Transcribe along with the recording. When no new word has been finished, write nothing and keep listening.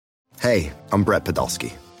Hey, I'm Brett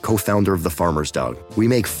Podolsky, co-founder of The Farmer's Dog. We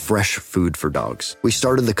make fresh food for dogs. We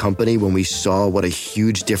started the company when we saw what a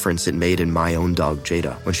huge difference it made in my own dog,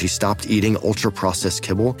 Jada, when she stopped eating ultra-processed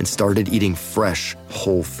kibble and started eating fresh,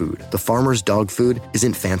 whole food. The Farmer's Dog food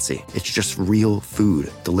isn't fancy. It's just real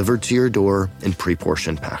food delivered to your door in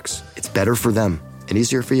pre-portioned packs. It's better for them and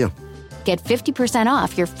easier for you. Get 50%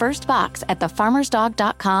 off your first box at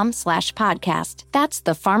thefarmersdog.com/podcast. That's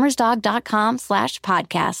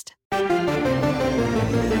thefarmersdog.com/podcast.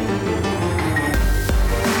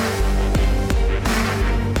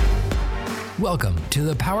 Welcome to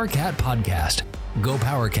the PowerCat Podcast,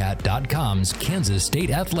 GoPowerCat.com's Kansas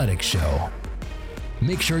State Athletics Show.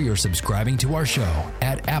 Make sure you're subscribing to our show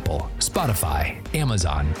at Apple, Spotify,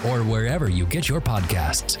 Amazon, or wherever you get your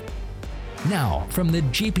podcasts. Now, from the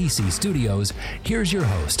GPC studios, here's your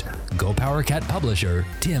host, GoPowerCat publisher,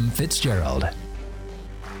 Tim Fitzgerald.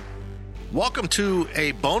 Welcome to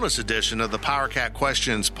a bonus edition of the PowerCat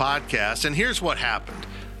Questions podcast, and here's what happened.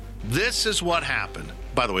 This is what happened.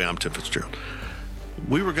 By the way, I'm Tim Fitzgerald.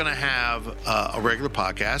 We were going to have a regular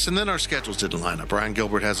podcast, and then our schedules didn't line up. Ryan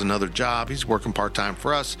Gilbert has another job. He's working part-time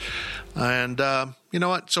for us. And you know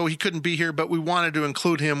what? So he couldn't be here, but we wanted to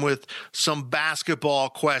include him with some basketball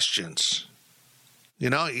questions. You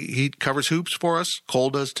know, he covers hoops for us. Cole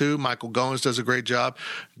does too. Michael Goins does a great job.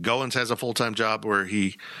 Goins has a full-time job where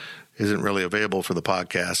he isn't really available for the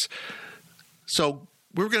podcast. So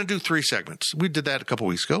we were going to do 3 segments. We did that a couple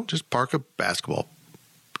weeks ago. Just park a basketball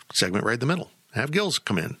segment right in the middle. Have Gills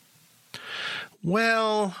come in.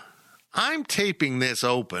 Well, I'm taping this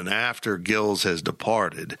open after Gills has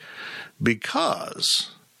departed because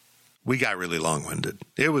we got really long-winded.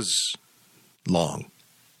 It was long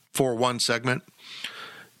for one segment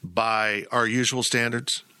by our usual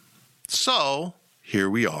standards. So here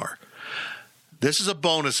we are. This is a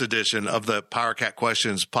bonus edition of the PowerCat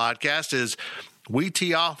Questions podcast as we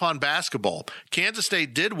tee off on basketball. Kansas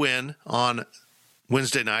State did win on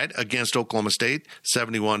Wednesday night against Oklahoma State,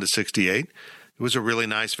 71-68. It was a really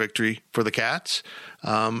nice victory for the Cats.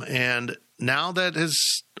 And now that has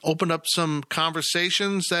opened up some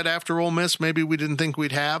conversations that after Ole Miss maybe we didn't think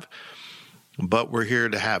we'd have, but we're here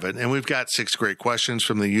to have it. And we've got 6 great questions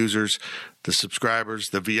from the users, the subscribers,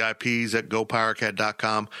 the VIPs at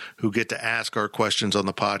GoPowerCat.com who get to ask our questions on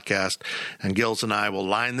the podcast. And Gills and I will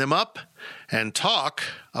line them up and talk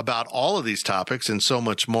about all of these topics and so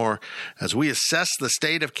much more as we assess the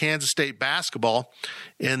state of Kansas State basketball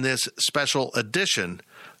in this special edition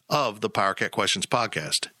of the PowerCat Questions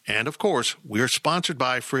podcast. And, of course, we are sponsored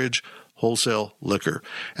by Fridge Wholesale Liquor.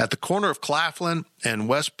 At the corner of Claflin and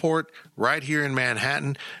Westport, right here in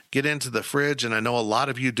Manhattan, get into the Fridge, and I know a lot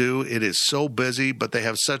of you do. It is so busy, but they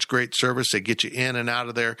have such great service. They get you in and out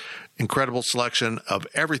of there. Incredible selection of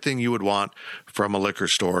everything you would want from a liquor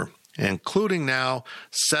store, including now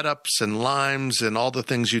setups and limes and all the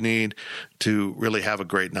things you need to really have a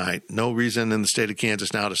great night. No reason in the state of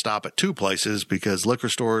Kansas now to stop at 2 places because liquor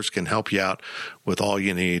stores can help you out with all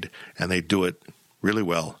you need, and they do it really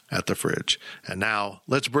well at the Fridge. And now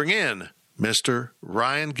let's bring in Mr.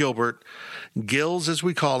 Ryan Gilbert, Gills as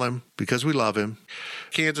we call him because we love him.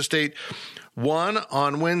 Kansas State won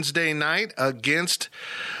on Wednesday night against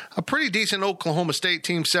a pretty decent Oklahoma State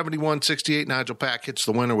team, 71-68. Nigel Pack hits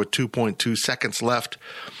the winner with 2.2 seconds left.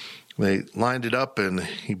 They lined it up, and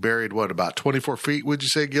he buried, about 24 feet, would you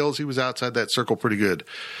say, Gills? He was outside that circle pretty good.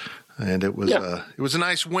 And it was a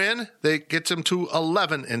nice win. They gets him to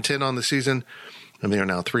 11-10 on the season, and they are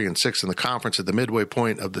now 3-6 in the conference at the midway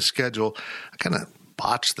point of the schedule. I kind of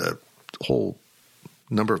botched the whole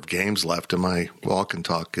number of games left in my walk and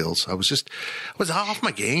talk, Gills. I was off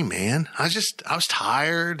my game, man. I was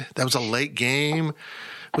tired. That was a late game.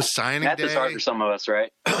 It was signing day. That's hard for some of us,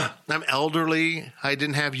 right? I'm elderly. I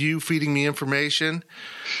didn't have you feeding me information,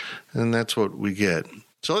 and that's what we get.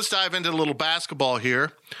 So let's dive into a little basketball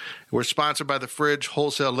here. We're sponsored by the Fridge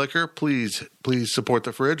Wholesale Liquor. Please support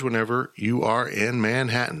the Fridge whenever you are in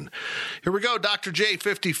Manhattan. Here we go. Dr.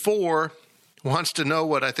 J54 wants to know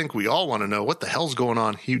what I think we all want to know. What the hell's going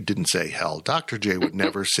on? He didn't say hell. Dr. J would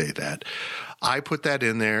never say that. I put that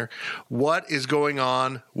in there. What is going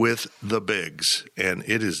on with the bigs? And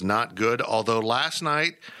it is not good. Although last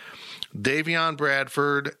night, Davion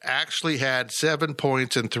Bradford actually had 7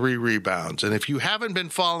 points and 3 rebounds. And if you haven't been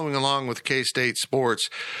following along with K-State sports,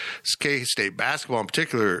 K-State basketball in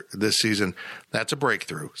particular this season, that's a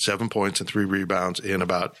breakthrough. 7 points and 3 rebounds in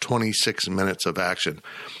about 26 minutes of action.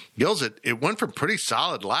 Gills, it went from pretty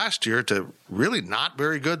solid last year to really not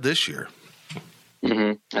very good this year.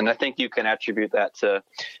 Mm-hmm. And I think you can attribute that to,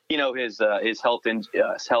 his health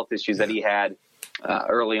issues that he had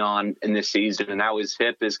early on in this season, and now his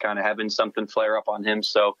hip is kind of having something flare up on him.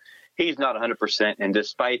 So he's not 100%. And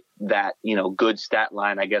despite that, good stat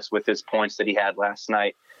line, I guess, with his points that he had last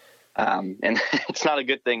night, and it's not a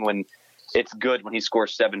good thing when it's good when he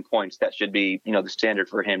scores 7 points. That should be, the standard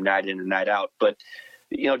for him night in and night out. But,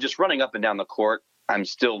 just running up and down the court, I'm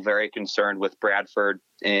still very concerned with Bradford.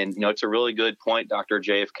 And, it's a really good point, Dr.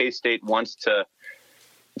 J. If K-State wants to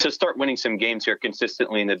start winning some games here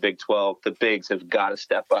consistently in the Big 12, the bigs have got to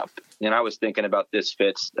step up. And I was thinking about this,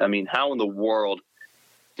 Fitz. I mean, how in the world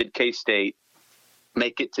did K-State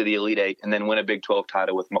make it to the Elite Eight and then win a Big 12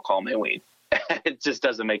 title with McCall Mayween? It just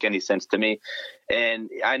doesn't make any sense to me. And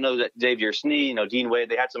I know that Xavier Snee, Dean Wade,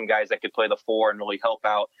 they had some guys that could play the four and really help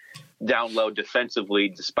out down low defensively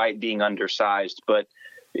despite being undersized. But,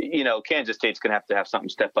 Kansas State's going to have something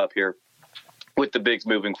step up here with the bigs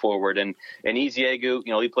moving forward. And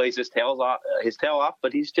Ezeagu, he plays his tail off,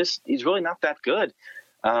 but he's really not that good.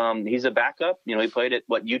 He's a backup. He played at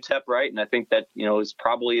UTEP, right? And I think that, is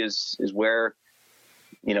probably is where,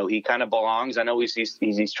 he kind of belongs. I know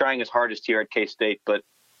he's trying his hardest here at K-State, but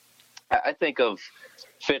I think of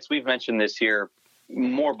Fitz. We've mentioned this here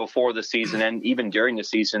more before the season and even during the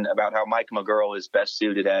season about how Mike McGuirl is best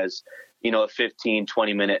suited as, a 15,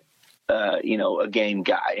 20 minute, a game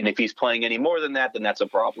guy. And if he's playing any more than that, then that's a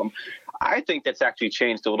problem. I think that's actually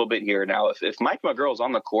changed a little bit here now. If Mike McGuirl's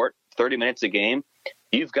on the court 30 minutes a game,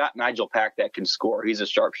 you've got Nigel Pack that can score. He's a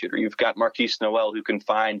sharpshooter. You've got Marquise Noel who can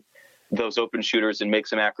find those open shooters and make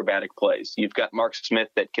some acrobatic plays. You've got Mark Smith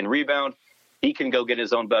that can rebound. He can go get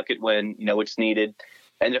his own bucket when, it's needed.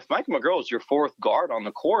 And if Mike McGuirl is your fourth guard on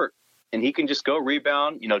the court and he can just go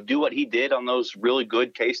rebound, do what he did on those really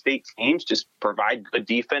good K-State teams, just provide good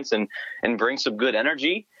defense and bring some good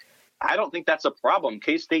energy, I don't think that's a problem.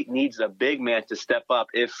 K-State needs a big man to step up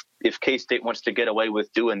if K-State wants to get away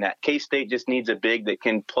with doing that. K-State just needs a big that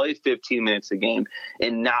can play 15 minutes a game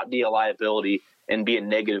and not be a liability and be a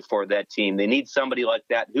negative for that team. They need somebody like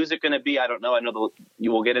that. Who's it going to be? I don't know. I know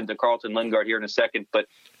you will get into Carlton Lingard here in a second, but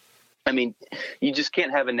I mean, you just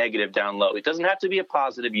can't have a negative down low. It doesn't have to be a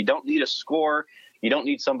positive. You don't need a score. You don't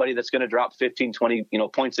need somebody that's going to drop 15, 20,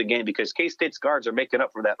 points a game because K-State's guards are making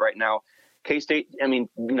up for that right now. K-State,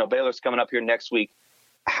 Baylor's coming up here next week.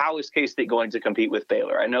 How is K-State going to compete with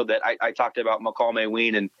Baylor? I know that I talked about McCall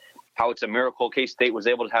Mayween and how it's a miracle K-State was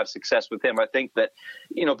able to have success with him. I think that,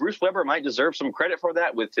 Bruce Weber might deserve some credit for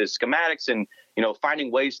that with his schematics and, finding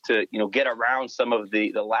ways to, get around some of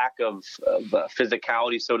the lack of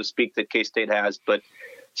physicality, so to speak, that K-State has. But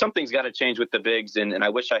something's got to change with the bigs, and I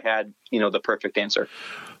wish I had, the perfect answer.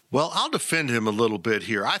 Well, I'll defend him a little bit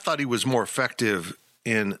here. I thought he was more effective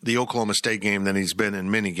in the Oklahoma State game than he's been in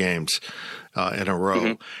many games in a row.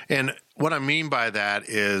 Mm-hmm. And what I mean by that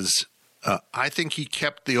is I think he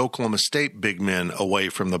kept the Oklahoma State big men away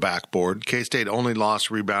from the backboard. K-State only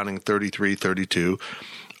lost rebounding 33-32.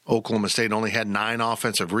 Oklahoma State only had 9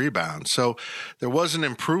 offensive rebounds. So there was an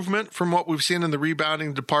improvement from what we've seen in the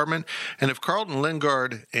rebounding department. And if Carlton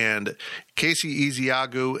Lingard and Casey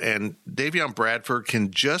Ezeagu and Davion Bradford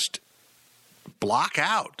can just block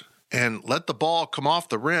out and let the ball come off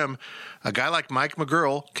the rim, a guy like Mike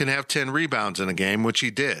McGuirl can have 10 rebounds in a game, which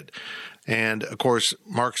he did. And, of course,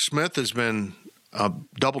 Mark Smith has been a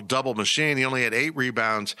double-double machine. He only had 8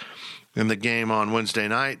 rebounds in the game on Wednesday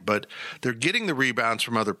night, but they're getting the rebounds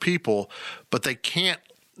from other people, but they can't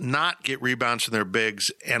not get rebounds from their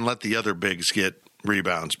bigs and let the other bigs get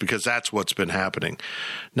rebounds because that's what's been happening.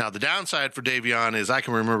 Now, the downside for Davion is I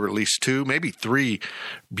can remember at least 2, maybe 3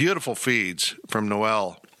 beautiful feeds from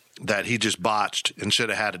Noel that he just botched and should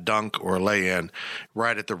have had a dunk or a lay-in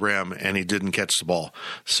right at the rim, and he didn't catch the ball.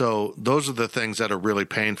 So those are the things that are really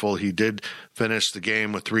painful. He did finish the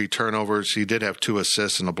game with 3 turnovers. He did have 2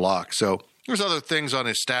 assists and a block. So there's other things on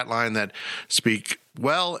his stat line that speak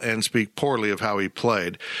well and speak poorly of how he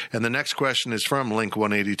played. And the next question is from Link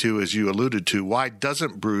 182, as you alluded to. Why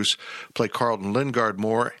doesn't Bruce play Carlton Lingard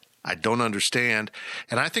more? I don't understand.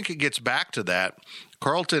 And I think it gets back to that.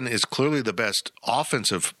 Carlton is clearly the best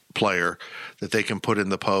offensive player that they can put in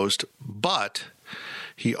the post, but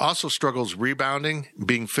he also struggles rebounding,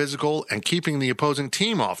 being physical, and keeping the opposing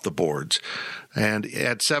team off the boards. And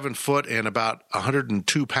at 7 foot and about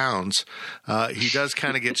 102 pounds, he does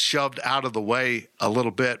kind of get shoved out of the way a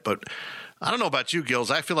little bit, but I don't know about you, Gills.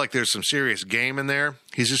 I feel like there's some serious game in there.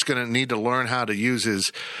 He's just going to need to learn how to use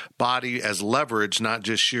his body as leverage, not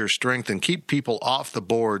just sheer strength, and keep people off the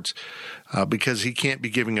boards because he can't be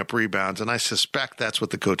giving up rebounds. And I suspect that's what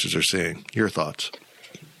the coaches are seeing. Your thoughts?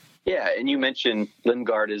 Yeah, and you mentioned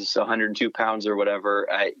Lingard is 102 pounds or whatever.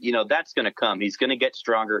 That's going to come. He's going to get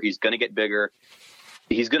stronger. He's going to get bigger.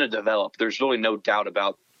 he's going to develop. There's really no doubt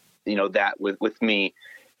about, that with me.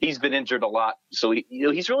 He's been injured a lot, so he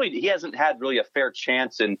hasn't had really a fair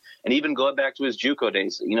chance. And even going back to his JUCO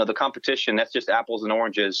days, the competition, that's just apples and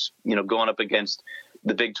oranges. Going up against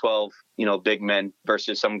the Big 12, big men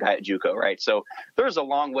versus some guy at JUCO, right? So there's a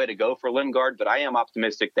long way to go for Lingard, but I am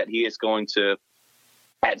optimistic that he is going to,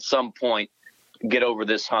 at some point, get over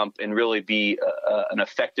this hump and really be an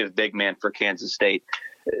effective big man for Kansas State.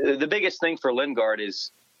 The biggest thing for Lingard is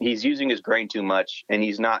he's using his brain too much, and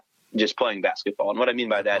he's not just playing basketball. And what I mean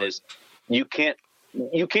by that is you can't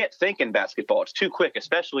think in basketball. It's too quick,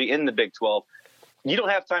 especially in the Big 12. You don't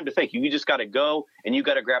have time to think. You just got to go, and you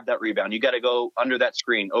got to grab that rebound. You got to go under that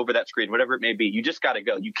screen, over that screen, whatever it may be. You just got to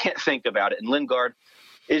go. You can't think about it. And Lingard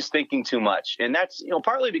is thinking too much. And that's,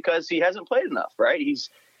 partly because he hasn't played enough, right? He's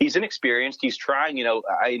inexperienced. He's trying,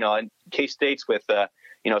 in K-State's with,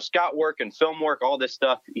 scout work and film work, all this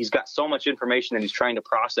stuff. He's got so much information that he's trying to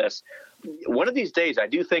process. One of these days, I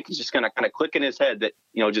do think he's just going to kind of click in his head that,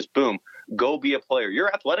 just boom, go be a player.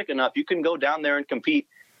 You're athletic enough. You can go down there and compete.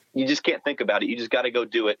 You just can't think about it. You just got to go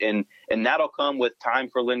do it. And that'll come with time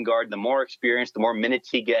for Lingard. The more experience, the more minutes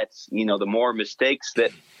he gets, the more mistakes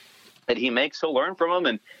that he makes, he'll learn from them.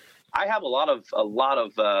 And I have a lot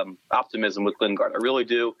of optimism with Lingard. I really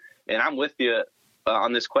do. And I'm with you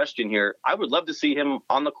on this question here. I would love to see him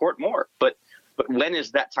on the court more, but when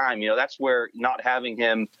is that time? That's where not having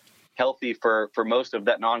him healthy for most of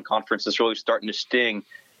that non-conference is really starting to sting.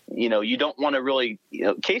 You don't want to really,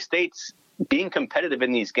 K-State's being competitive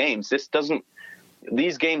in these games.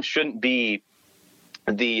 These games shouldn't be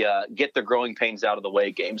the get the growing pains out of the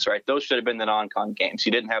way games, right? Those should have been the non-con games.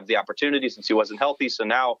 You didn't have the opportunity since he wasn't healthy. So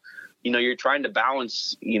now, you're trying to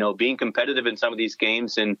balance, being competitive in some of these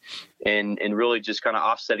games and really just kind of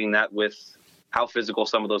offsetting that with how physical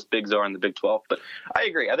some of those bigs are in the Big 12. But I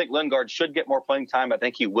agree. I think Lingard should get more playing time. I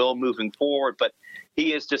think he will moving forward, but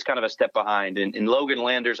he is just kind of a step behind. And Logan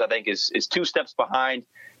Landers, I think, is 2 steps behind.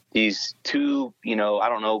 He's 2,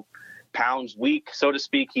 pounds weak, so to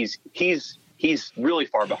speak. He's really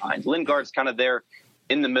far behind. Lingard's kind of there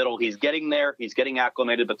in the middle. He's getting there. He's getting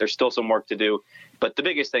acclimated, but there's still some work to do. But the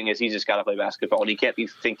biggest thing is he's just got to play basketball, and he can't be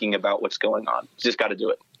thinking about what's going on. He's just got to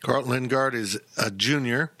do it. Carlton Lingard is a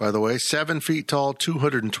junior, by the way, 7 feet tall,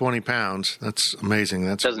 220 pounds. That's amazing.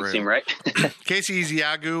 That doesn't seem right. Casey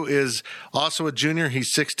Iziagu is also a junior.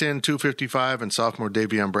 He's 6'10", 255, and sophomore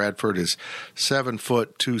Davion Bradford is 7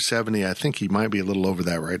 foot, 270. I think he might be a little over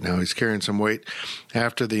that right now. He's carrying some weight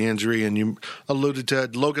after the injury, and you alluded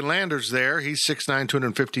to Logan Landers there. He's 6'9",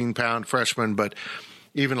 215-pound freshman, but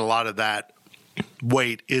even a lot of that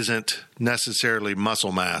weight isn't necessarily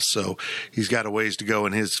muscle mass, so he's got a ways to go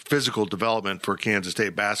in his physical development for Kansas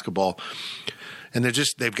State basketball. And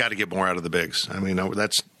they've got to get more out of the bigs. I mean,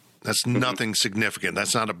 that's nothing significant.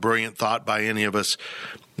 That's not a brilliant thought by any of us.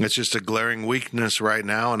 It's just a glaring weakness right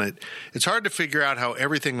now, and it's hard to figure out how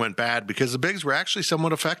everything went bad because the bigs were actually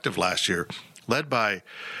somewhat effective last year, led by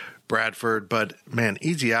Bradford. But man,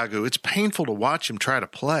 Iziagu, it's painful to watch him try to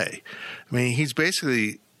play. I mean, he's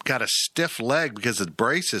basically got a stiff leg because the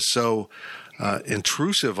brace is so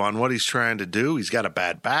intrusive on what he's trying to do. He's got a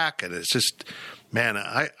bad back, and it's just, man,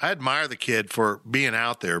 I admire the kid for being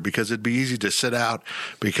out there because it'd be easy to sit out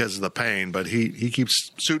because of the pain, but he keeps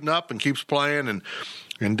suiting up and keeps playing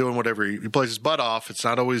and doing whatever. He plays his butt off. It's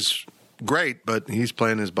not always great, but he's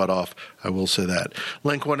playing his butt off. I will say that.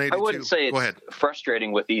 Link 182. I wouldn't say it's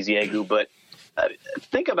frustrating with Iziagu, but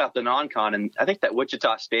think about the non-con, and I think that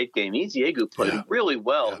Wichita State game, Iziagu played really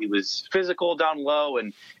well. Yeah. He was physical down low,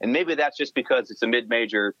 and maybe that's just because it's a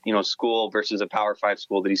mid-major, school versus a Power 5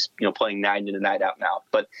 school that he's, playing night in and night out now.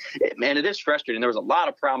 But, man, it is frustrating. There was a lot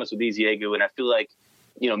of promise with Iziagu, and I feel like,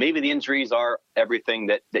 maybe the injuries are everything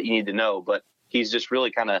that you need to know, but he's just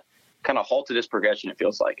really kind of halted his progression, it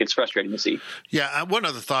feels like. It's frustrating to see. Yeah, one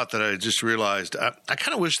other thought that I just realized, I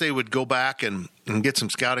kind of wish they would go back and get some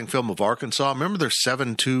scouting film of Arkansas. Remember their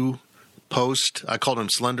 7'2" post? I called him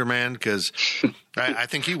Slender Man because I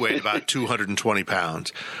think he weighed about 220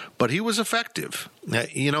 pounds. But he was effective.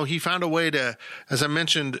 He found a way to, as I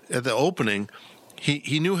mentioned at the opening,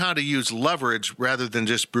 he knew how to use leverage rather than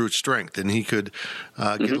just brute strength, and he could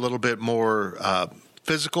get a little bit more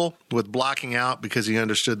physical with blocking out because he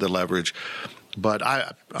understood the leverage. But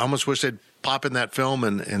I almost wish they'd pop in that film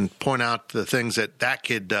and point out the things that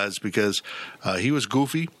kid does because he was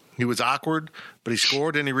goofy, he was awkward, but he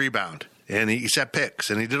scored and he rebounded. And he set picks,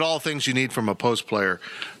 and he did all the things you need from a post player.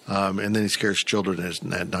 And then he scares children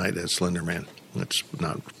at night as Slender Man. That's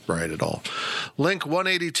not right at all. Link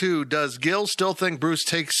 182, does Gil still think Bruce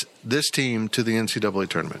takes this team to the NCAA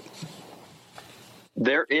tournament?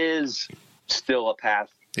 There is still a path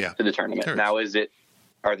to the tournament. Now,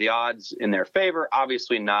 are the odds in their favor?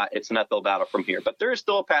 Obviously not. It's an uphill battle from here, but there is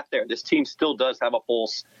still a path there. This team still does have a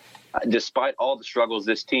pulse. Despite all the struggles,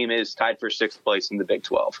 this team is tied for 6th place in the Big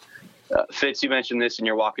 12. Fitz, you mentioned this in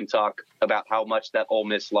your walk and talk about how much that Ole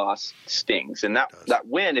Miss loss stings. And that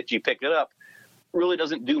win, if you pick it up, really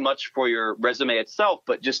doesn't do much for your resume itself,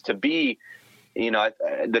 but just to be,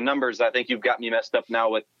 the numbers, I think you've got me messed up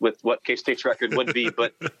now with what K-State's record would be,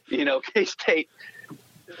 but, K-State,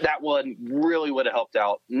 that one really would have helped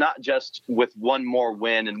out, not just with one more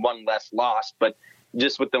win and one less loss, but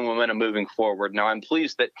just with the momentum moving forward. Now, I'm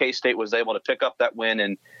pleased that K-State was able to pick up that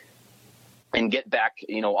win and get back,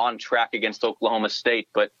 on track against Oklahoma State.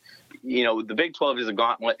 But, the Big 12 is a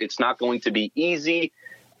gauntlet. It's not going to be easy,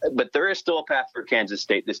 but there is still a path for Kansas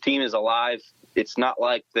State. This team is alive. It's not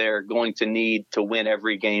like they're going to need to win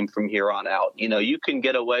every game from here on out. You can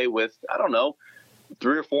get away with,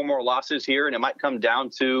 3 or 4 more losses here, and it might come down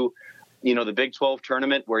to, the Big 12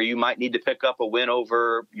 tournament where you might need to pick up a win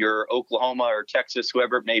over your Oklahoma or Texas,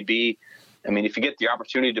 whoever it may be. I mean, if you get the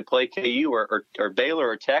opportunity to play KU or Baylor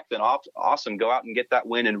or Tech, then awesome, go out and get that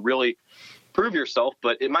win and really prove yourself.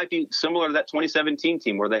 But it might be similar to that 2017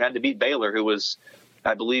 team where they had to beat Baylor, who was,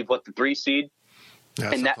 I believe, the 3 seed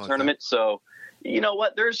in that tournament. That. So, you know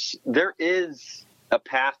what? There is a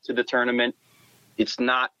path to the tournament. It's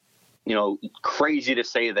not, crazy to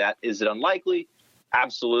say that. Is it unlikely?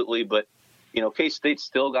 Absolutely. But, K-State's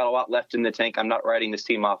still got a lot left in the tank. I'm not writing this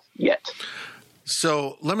team off yet.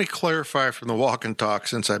 So let me clarify from the walk and talk,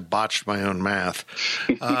 since I botched my own math.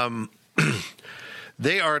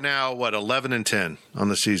 They are now, 11-10 on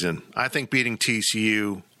the season. I think beating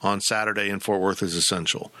TCU on Saturday in Fort Worth is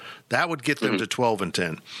essential. That would get them to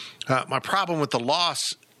 12-10. My problem with the loss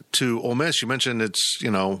to Ole Miss, you mentioned it's,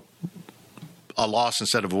 a loss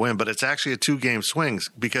instead of a win, but it's actually a 2-game swing,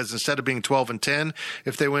 because instead of being 12-10,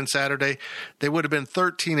 if they win Saturday, they would have been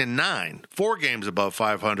 13-9, 4 games above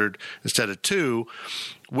 500 instead of 2,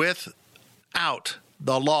 without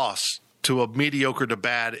the loss to a mediocre to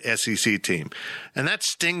bad SEC team. And that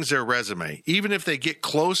stings their resume. Even if they get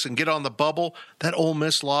close and get on the bubble, that Ole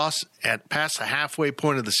Miss loss at past the halfway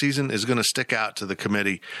point of the season is going to stick out to the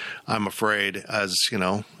committee, I'm afraid, as,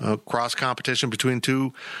 a cross competition between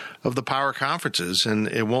 2 of the power conferences, and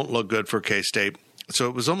it won't look good for K-State. So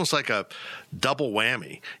it was almost like a double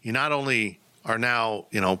whammy. You not only are now,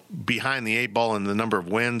 behind the 8 ball in the number of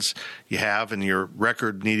wins you have and your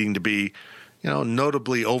record needing to be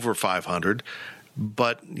notably over 500,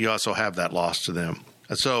 but you also have that loss to them.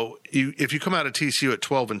 And so if you come out of TCU at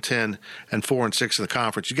 12-10 and 4-6 in the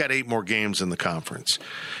conference, you got 8 more games in the conference.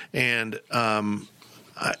 And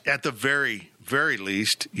at the very, very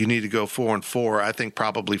least, you need to go 4-4. I think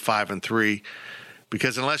probably 5-3,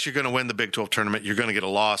 because unless you're going to win the Big 12 tournament, you're going to get a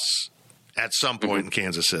loss at some point in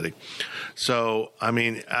Kansas City. So,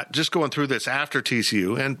 just going through this after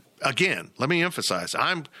TCU, and again, let me emphasize,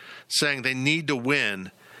 I'm saying they need to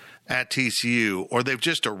win at TCU, or they've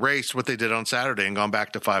just erased what they did on Saturday and gone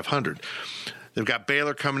back to 500. They've got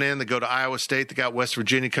Baylor coming in. They go to Iowa State. They got West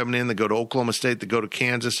Virginia coming in. They go to Oklahoma State. They go to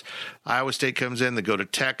Kansas. Iowa State comes in. They go to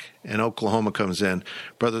Tech, and Oklahoma comes in.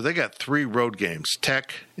 Brother, they got 3 road games,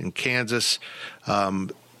 Tech and Kansas,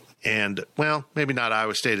 and, maybe not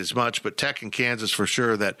Iowa State as much, but Tech and Kansas for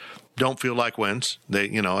sure that don't feel like wins. They,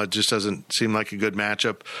 it just doesn't seem like a good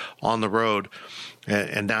matchup on the road.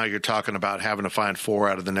 And now you're talking about having to find 4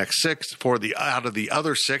 out of the next 6, out of the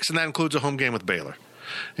other 6, and that includes a home game with Baylor.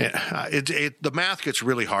 The math gets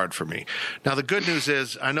really hard for me. Now, the good news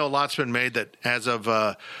is I know a lot's been made that as of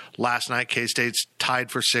last night, K-State's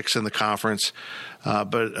tied for 6 in the conference.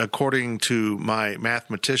 But according to my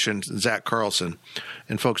mathematician, Zach Carlson,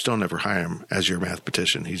 and folks, don't ever hire him as your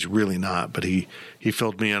mathematician. He's really not, but he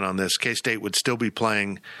filled me in on this. K-State would still be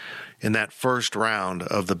playing in that first round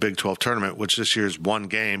of the Big 12 tournament, which this year is 1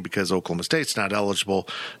 game because Oklahoma State's not eligible.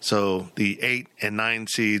 So the 8 and 9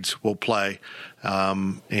 seeds will play.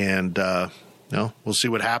 We'll see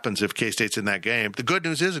what happens if K-State's in that game. The good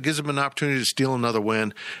news is it gives them an opportunity to steal another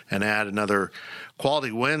win and add another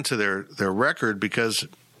quality win to their record, because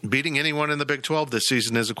beating anyone in the Big 12 this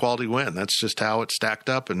season is a quality win. That's just how it's stacked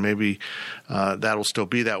up, and maybe that'll still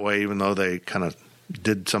be that way, even though they kind of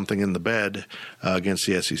did something in the bed against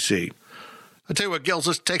the SEC. I'll tell you what, Gills,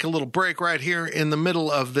 let's take a little break right here in the middle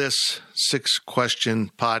of this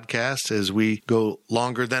 6-question podcast as we go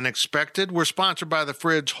longer than expected. We're sponsored by the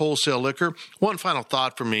Fridge Wholesale Liquor. One final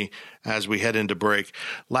thought for me as we head into break.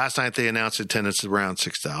 Last night they announced attendance around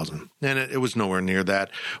 6,000, and it was nowhere near that.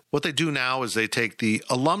 What they do now is they take the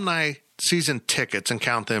alumni season tickets and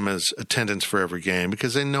count them as attendance for every game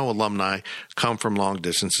because they know alumni come from long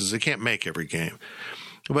distances. They can't make every game.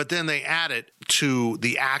 But then they add it to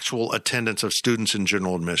the actual attendance of students in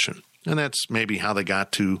general admission. And that's maybe how they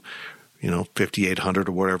got to, 5,800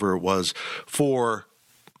 or whatever it was for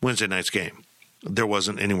Wednesday night's game. There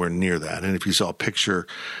wasn't anywhere near that. And if you saw a picture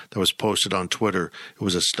that was posted on Twitter, it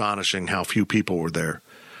was astonishing how few people were there.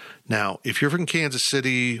 Now, if you're from Kansas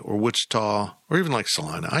City or Wichita or even like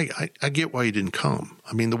Salina, I get why you didn't come.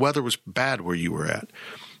 I mean, the weather was bad where you were at.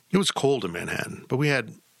 It was cold in Manhattan, but we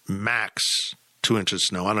had max 2 inches of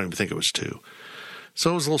snow. I don't even think it was 2.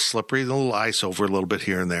 So it was a little slippery, a little ice over a little bit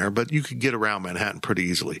here and there, but you could get around Manhattan pretty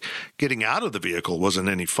easily. Getting out of the vehicle wasn't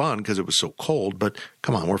any fun because it was so cold, but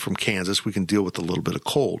come on, we're from Kansas. We can deal with a little bit of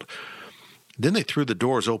cold. Then they threw the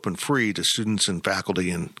doors open free to students and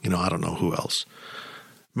faculty and, I don't know who else.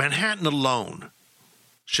 Manhattan alone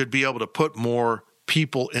should be able to put more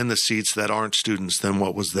people in the seats that aren't students than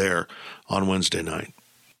what was there on Wednesday night.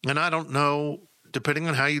 And I don't know, depending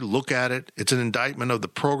on how you look at it, it's an indictment of the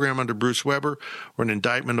program under Bruce Weber or an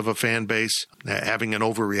indictment of a fan base having an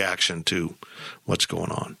overreaction to what's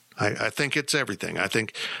going on. I think it's everything. I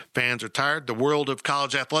think fans are tired. The world of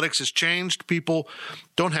college athletics has changed. People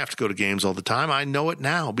don't have to go to games all the time. I know it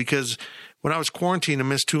now because when I was quarantined and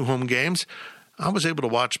missed 2 home games, I was able to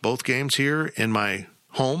watch both games here in my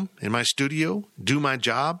home, in my studio, do my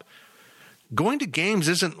job. Going to games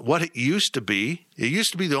isn't what it used to be. It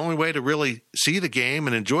used to be the only way to really see the game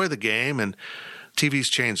and enjoy the game, and TV's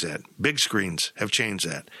changed that. Big screens have changed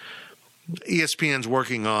that. ESPN's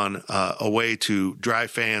working on a way to drive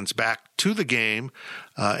fans back to the game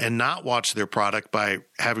and not watch their product by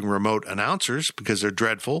having remote announcers because they're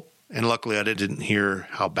dreadful. And luckily, I didn't hear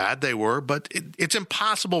how bad they were, but it's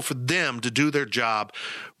impossible for them to do their job,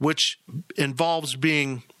 which involves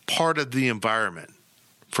being part of the environment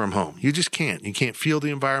from home. You just can't. You can't feel the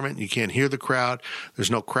environment. You can't hear the crowd. There's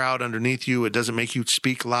no crowd underneath you. It doesn't make you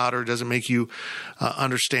speak louder. It doesn't make you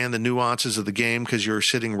understand the nuances of the game because you're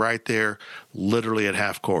sitting right there literally at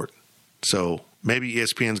half court. So maybe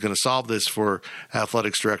ESPN is going to solve this for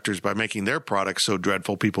athletics directors by making their products so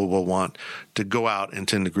dreadful people will want to go out in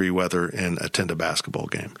 10-degree weather and attend a basketball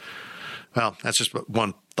game. Well, that's just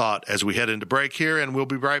one thought as we head into break here, and we'll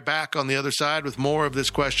be right back on the other side with more of this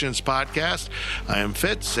Questions podcast. I am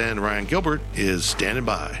Fitz, and Ryan Gilbert is standing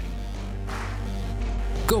by.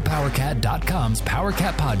 GoPowerCat.com's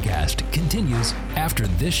PowerCat podcast continues after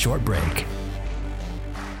this short break.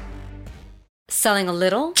 Selling a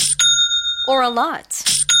little or a lot?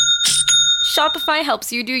 Shopify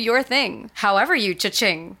helps you do your thing, however you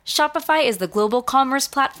cha-ching. Shopify is the global commerce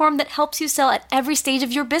platform that helps you sell at every stage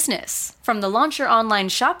of your business. From the launch your online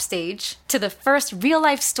shop stage, to the first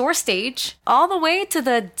real-life store stage, all the way to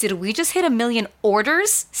the did we just hit 1 million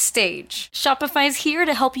orders stage. Shopify's here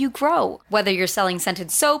to help you grow. Whether you're selling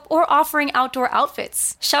scented soap or offering outdoor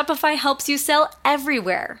outfits, Shopify helps you sell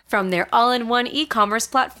everywhere. From their all-in-one e-commerce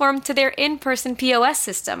platform to their in-person POS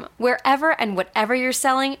system, wherever and whatever you're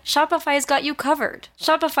selling, Shopify's got you covered.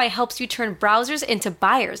 Shopify helps you turn browsers into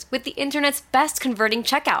buyers with the internet's best converting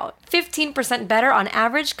checkout. 15% better on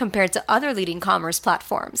average compared to other leading commerce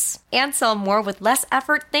platforms. And sell more with less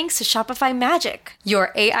effort thanks to Shopify Magic,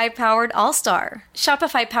 your AI-powered all-star.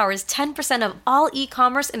 Shopify powers 10% of all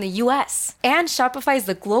e-commerce in the US. And Shopify is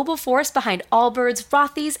the global force behind Allbirds,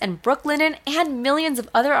 Rothy's, and Brooklinen, and millions of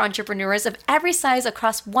other entrepreneurs of every size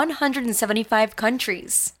across 175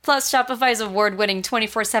 countries. Plus, Shopify's award-winning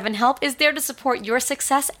 24/7 help is there to support your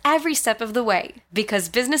success every step of the way. Because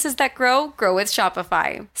businesses that grow, grow with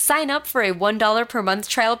Shopify. Sign up for a $1 per month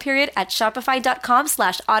trial period at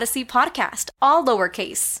shopify.com/Odyssey Podcast, all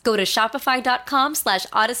lowercase. Go to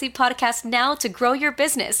shopify.com/Odyssey Podcast now to grow your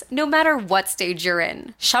business, no matter what stage you're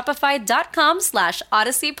in.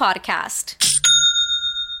 Shopify.com/Odyssey Podcast.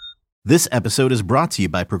 This episode is brought to you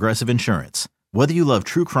by Progressive Insurance. Whether you love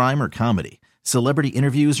true crime or comedy, celebrity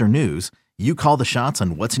interviews or news, you call the shots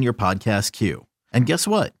on what's in your podcast queue. And guess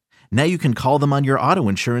what? Now you can call them on your auto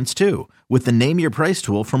insurance too with the Name Your Price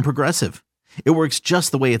tool from Progressive. It works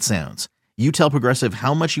just the way it sounds. You tell Progressive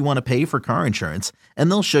how much you want to pay for car insurance, and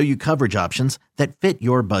they'll show you coverage options that fit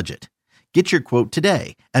your budget. Get your quote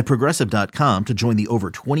today at Progressive.com to join the over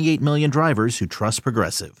 28 million drivers who trust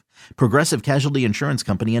Progressive. Progressive Casualty Insurance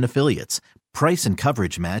Company and Affiliates. Price and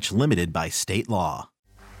coverage match limited by state law.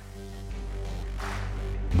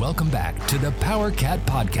 Welcome back to the PowerCat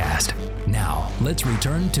podcast. Now, let's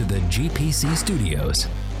return to the GPC studios.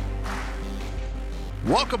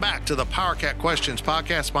 Welcome back to the PowerCat Questions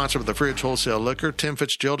podcast, sponsored by the Fridge Wholesale Liquor. Tim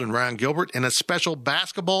Fitzgerald and Ryan Gilbert in a special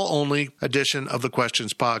basketball-only edition of the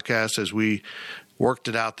Questions podcast as we worked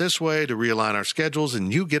it out this way to realign our schedules,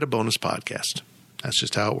 and you get a bonus podcast. That's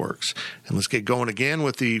just how it works. And let's get going again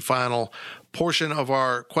with the final portion of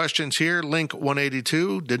our questions here. Link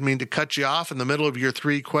 182. Didn't mean to cut you off in the middle of your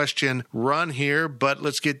 3-question run here, but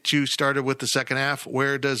let's get you started with the second half.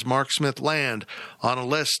 Where does Mark Smith land on a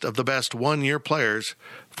list of the best one-year players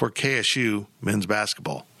for KSU men's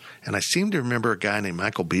basketball? And I seem to remember a guy named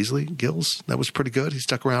Michael Beasley, Gills. That was pretty good. He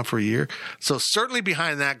stuck around for a year. So certainly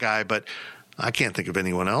behind that guy, but I can't think of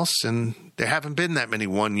anyone else. And there haven't been that many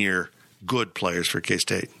one-year good players for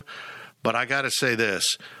K-State. But I got to say this.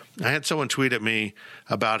 I had someone tweet at me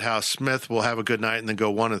about how Smith will have a good night and then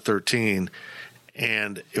go 1-13.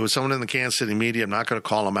 And it was someone in the Kansas City media. I'm not going to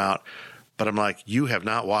call him out. But I'm like, you have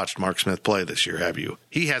not watched Mark Smith play this year, have you?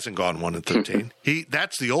 He hasn't gone 1-13.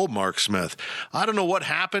 That's the old Mark Smith. I don't know what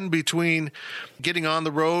happened between getting on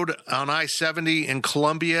the road on I-70 in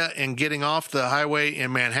Columbia and getting off the highway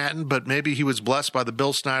in Manhattan, but maybe he was blessed by the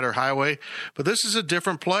Bill Snyder Highway. But this is a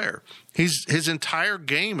different player. His entire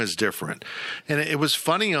game is different. And it was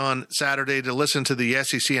funny on Saturday to listen to the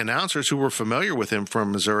SEC announcers who were familiar with him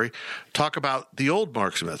from Missouri talk about the old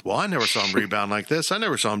Mark Smith. Well, I never saw him rebound like this. I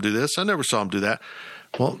never saw him do this. I never saw him do that.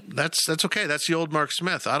 Well, that's okay. That's the old Mark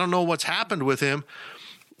Smith. I don't know what's happened with him,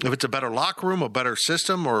 if it's a better locker room, a better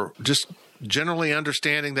system, or just generally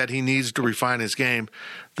understanding that he needs to refine his game.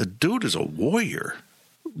 The dude is a warrior,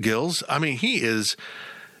 Gills. I mean, he is –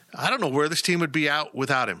 I don't know where this team would be out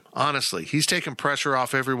without him, honestly. He's taking pressure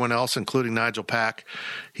off everyone else, including Nigel Pack.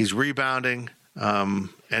 He's rebounding, and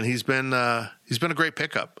he's been a great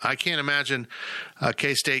pickup. I can't imagine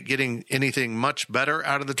K-State getting anything much better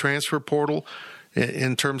out of the transfer portal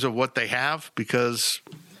in terms of what they have, because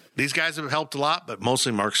these guys have helped a lot, but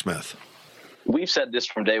mostly Mark Smith. We've said this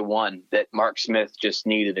from day one, that Mark Smith just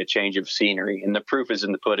needed a change of scenery, and the proof is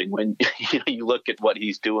in the pudding when you look at what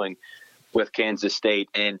he's doing with Kansas State.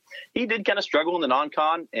 And he did kind of struggle in the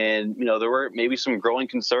non-con, and there were maybe some growing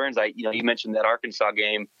concerns. You mentioned that Arkansas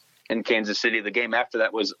game in Kansas City. The game after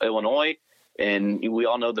that was Illinois, and we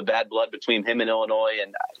all know the bad blood between him and Illinois.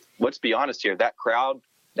 And let's be honest here, that crowd,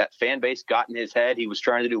 that fan base got in his head. He was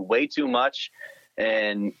trying to do way too much,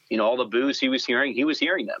 and all the boos he was hearing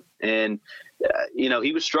them. And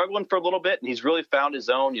he was struggling for a little bit, and he's really found his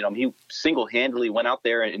own. He single-handedly went out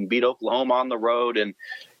there and beat Oklahoma on the road, and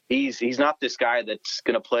He's not this guy that's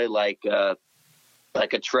going to play like a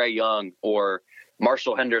Trae Young or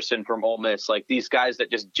Marshall Henderson from Ole Miss, like these guys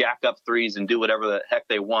that just jack up threes and do whatever the heck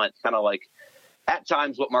they want, kind of like at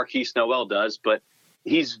times what Marquise Noel does. But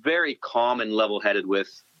he's very calm and level-headed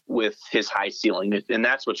with his high ceiling, and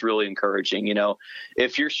that's what's really encouraging.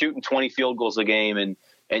 If you're shooting 20 field goals a game and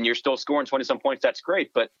you're still scoring 20-some points, that's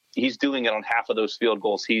great. But he's doing it on half of those field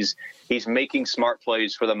goals. He's making smart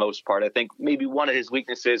plays for the most part. I think maybe one of his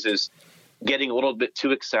weaknesses is getting a little bit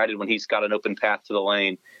too excited when he's got an open path to the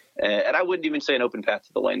lane. And I wouldn't even say an open path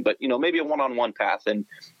to the lane, but, maybe a one-on-one path. And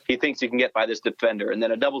he thinks he can get by this defender. And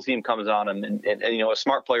then a double team comes on him. And a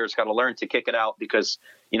smart player's got to learn to kick it out because,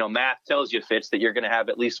 math tells you, Fitz, that you're going to have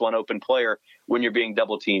at least one open player when you're being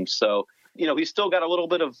double teamed. So, he's still got a little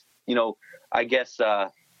bit of,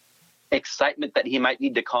 excitement that he might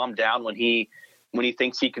need to calm down when he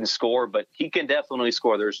thinks he can score, but he can definitely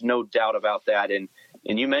score. There's no doubt about that. And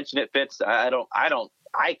you mentioned it, Fitz. I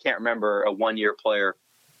can't remember a one-year player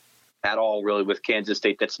at all really with Kansas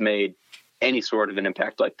State that's made any sort of an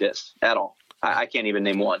impact like this at all. I can't even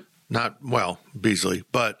name one. Beasley,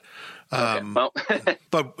 but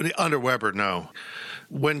but under Weber, no.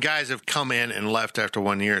 When guys have come in and left after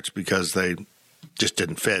 1 year, it's because they just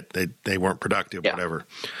didn't fit. They weren't productive, whatever.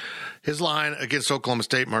 His line against Oklahoma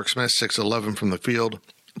State, Mark Smith, 6-11 from the field,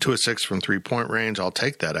 2 of 6 from three-point range. I'll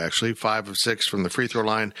take that, actually. 5 of 6 from the free throw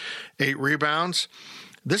line, 8 rebounds.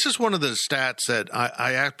 This is one of the stats that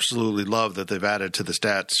I absolutely love that they've added to the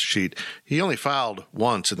stats sheet. He only fouled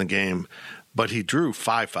once in the game, but he drew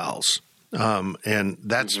 5 fouls. And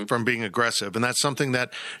that's from being aggressive. And that's something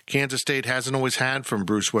that Kansas State hasn't always had from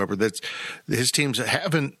Bruce Weber. His teams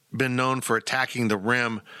haven't been known for attacking the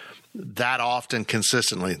rim that often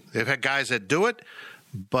consistently. They've had guys that do it,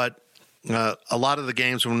 but a lot of the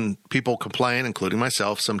games when people complain, including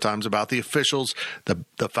myself, sometimes about the officials,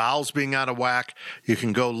 the fouls being out of whack, you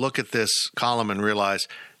can go look at this column and realize,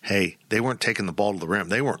 hey, they weren't taking the ball to the rim.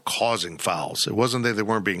 They weren't causing fouls. It wasn't that they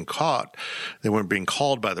weren't being caught. They weren't being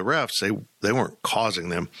called by the refs. They weren't causing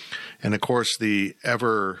them. And, of course, the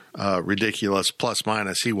ever ridiculous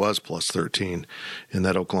plus-minus, he was plus 13 in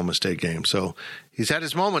that Oklahoma State game. So he's had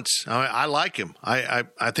his moments. I like him.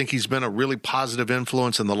 I think he's been a really positive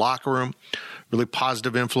influence in the locker room, really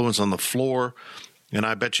positive influence on the floor. And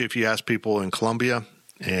I bet you if you ask people in Columbia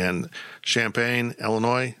And Champaign,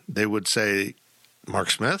 Illinois, they would say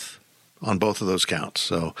Mark Smith on both of those counts.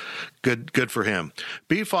 So good for him.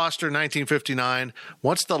 B. Foster, 1959.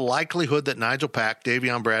 What's the likelihood that Nigel Pack,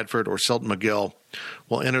 Davion Bradford, or Selton McGill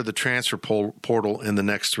will enter the transfer portal in the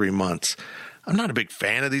next 3 months? I'm not a big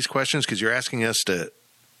fan of these questions because you're asking us to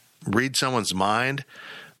read someone's mind.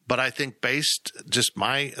 But I think just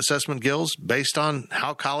my assessment, Gills, based on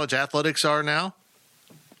how college athletics are now,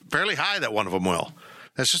 fairly high that one of them will.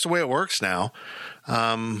 That's just the way it works now.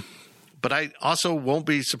 But I also won't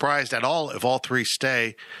be surprised at all if all three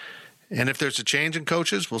stay. And if there's a change in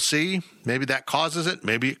coaches, we'll see. Maybe that causes it.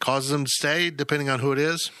 Maybe it causes them to stay, depending on who it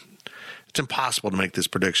is. It's impossible to make this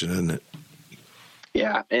prediction, isn't it?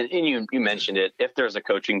 Yeah, and you mentioned it. If there's a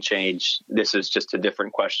coaching change, this is just a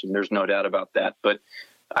different question. There's no doubt about that. But,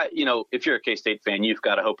 if you're a K-State fan, you've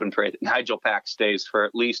got to hope and pray that Nigel Pack stays for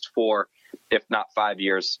at least 4, if not 5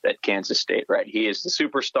 years at Kansas State, right? He is the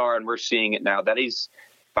superstar, and we're seeing it now that he's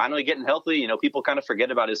finally getting healthy. People kind of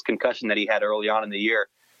forget about his concussion that he had early on in the year.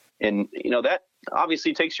 And, that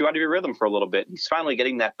obviously takes you out of your rhythm for a little bit. He's finally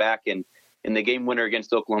getting that back. And the game winner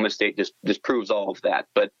against Oklahoma State just proves all of that.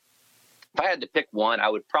 But if I had to pick one, I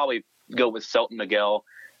would probably go with Selton McGill,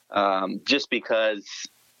 just because,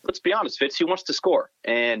 let's be honest, Fitz, he wants to score.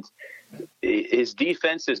 And his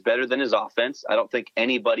defense is better than his offense. I don't think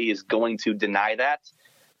anybody is going to deny that.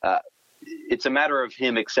 It's a matter of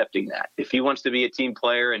him accepting that. If he wants to be a team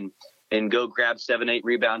player and go grab 7-8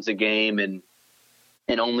 rebounds a game and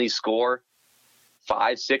only score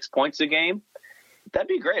 5-6 points a game, that'd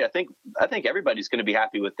be great. I think everybody's going to be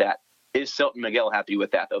happy with that. Is Selton McGill happy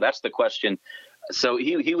with that, though? That's the question. So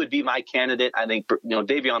he would be my candidate. I think,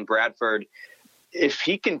 Davion Bradford, if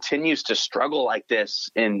he continues to struggle like this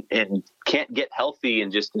and can't get healthy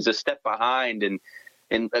and just is a step behind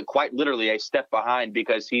and quite literally a step behind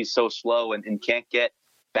because he's so slow and can't get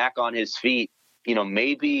back on his feet,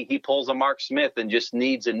 maybe he pulls a Mark Smith and just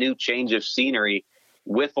needs a new change of scenery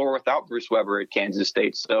with or without Bruce Weber at Kansas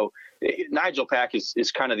State. So Nigel Pack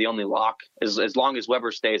is kind of the only lock. As long as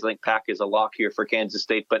Weber stays, I think Pack is a lock here for Kansas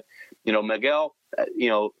State. But, Miguel,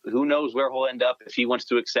 who knows where he'll end up if he wants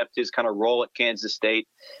to accept his kind of role at Kansas State.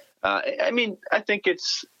 I think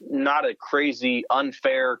it's not a crazy,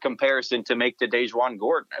 unfair comparison to make to Dejuan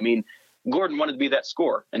Gordon. I mean, Gordon wanted to be that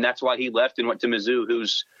scorer, and that's why he left and went to Mizzou,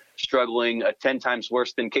 who's struggling 10 times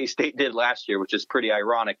worse than K-State did last year, which is pretty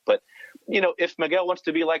ironic. But, if Miguel wants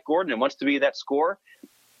to be like Gordon and wants to be that scorer,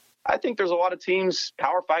 I think there's a lot of teams,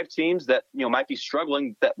 Power 5 teams that, might be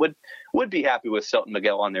struggling that would be happy with Selton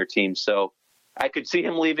McGill on their team. So I could see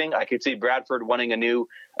him leaving. I could see Bradford wanting a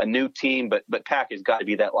new team, but Pack has got to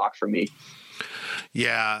be that lock for me.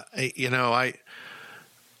 Yeah, I'm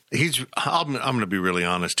going to be really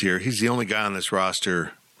honest here. He's the only guy on this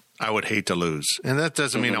roster I would hate to lose. And that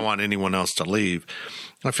doesn't mean I want anyone else to leave.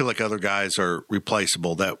 I feel like other guys are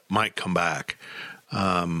replaceable that might come back.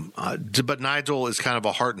 But Nigel is kind of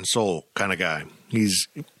a heart and soul kind of guy. He's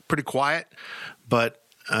pretty quiet, but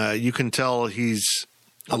you can tell he's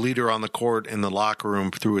a leader on the court, in the locker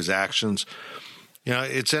room, through his actions.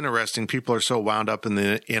 It's interesting. People are so wound up in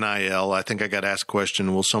the NIL. I think I got asked a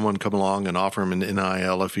question, will someone come along and offer him an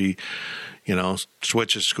NIL if he,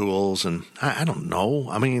 switches schools? And I don't know.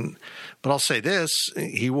 I mean, but I'll say this.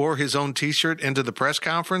 He wore his own T-shirt into the press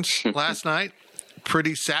conference last night.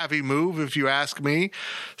 Pretty savvy move, if you ask me.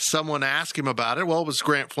 Someone asked him about it. Well, it was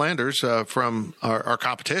Grant Flanders from our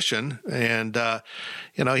competition. And,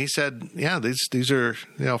 he said, yeah, these are,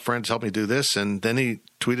 friends help me do this. And then he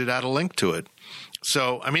tweeted out a link to it.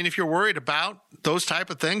 So, I mean, if you're worried about those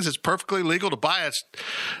type of things, it's perfectly legal to buy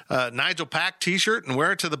a Nigel Pack T-shirt and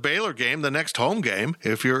wear it to the Baylor game, the next home game,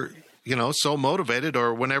 if you're, so motivated,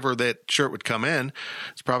 or whenever that shirt would come in.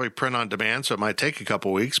 It's probably print on demand, so it might take a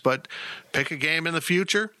couple weeks, but pick a game in the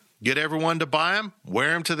future, get everyone to buy them,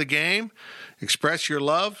 wear them to the game, express your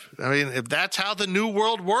love. I mean, if that's how the new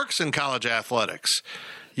world works in college athletics,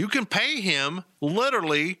 you can pay him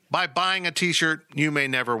literally by buying a T-shirt you may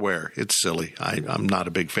never wear. It's silly. I'm not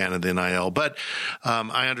a big fan of the NIL, but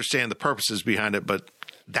I understand the purposes behind it. But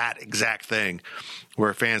that exact thing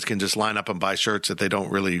where fans can just line up and buy shirts that they don't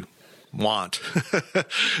really want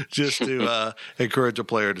just to encourage a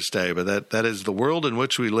player to stay. But that is the world in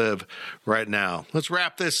which we live right now. Let's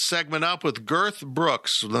wrap this segment up with Girth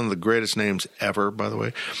Brooks, one of the greatest names ever, by the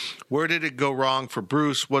way. Where did it go wrong for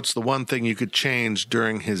Bruce? What's the one thing you could change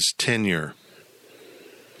during his tenure?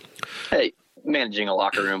 Hey, managing a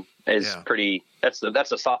locker room is pretty – that's a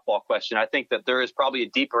softball question. I think that there is probably a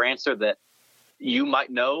deeper answer that you might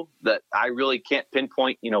know that I really can't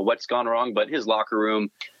pinpoint, what's gone wrong, but his locker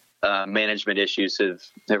room management issues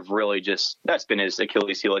have really that's been his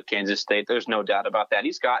Achilles heel at Kansas State. There's no doubt about that.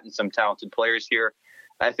 He's gotten some talented players here.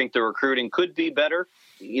 I think the recruiting could be better,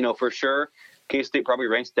 for sure. K-State probably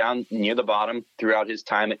ranks down near the bottom throughout his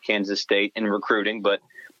time at Kansas State in recruiting, but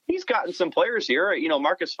he's gotten some players here.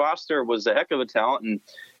 Marcus Foster was a heck of a talent, and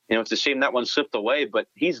it's a shame that one slipped away, but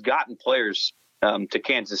he's gotten players to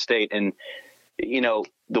Kansas State. And,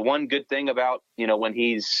 the one good thing about, when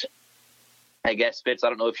he's, I guess, Fitz, I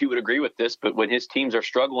don't know if you would agree with this, but when his teams are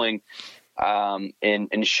struggling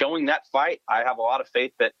and showing that fight, I have a lot of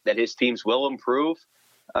faith that his teams will improve.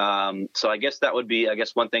 So I guess that would be,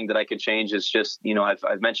 one thing that I could change is just,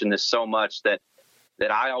 I've mentioned this so much that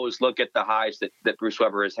I always look at the highs that Bruce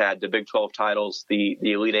Weber has had, the Big 12 titles, the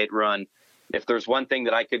Elite Eight run. If there's one thing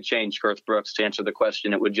that I could change, Garth Brooks, to answer the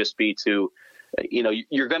question, it would just be to,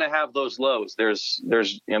 you're going to have those lows. There's,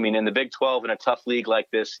 in the Big 12 in a tough league like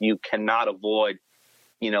this, you cannot avoid,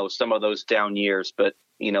 some of those down years. But,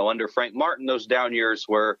 under Frank Martin, those down years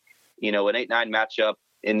were, an 8-9 matchup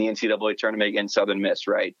in the NCAA tournament against Southern Miss,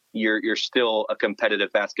 right? You're still a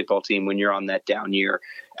competitive basketball team when you're on that down year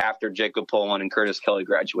after Jacob Poland and Curtis Kelly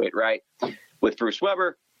graduate, right? With Bruce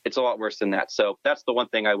Weber, it's a lot worse than that. So that's the one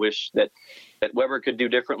thing I wish that Weber could do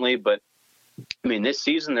differently. But this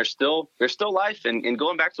season there's still life. And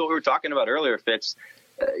going back to what we were talking about earlier, Fitz,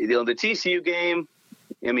 the TCU game,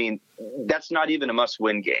 that's not even a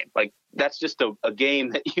must-win game. Like, that's just a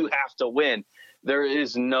game that you have to win. There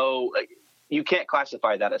is you can't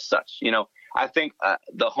classify that as such. I think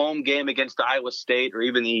the home game against Iowa State, or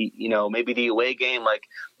even the, maybe the away game, like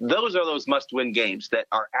those are those must-win games that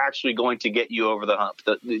are actually going to get you over the hump.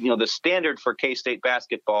 The standard for K-State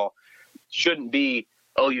basketball shouldn't be,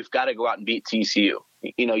 oh, you've got to go out and beat TCU.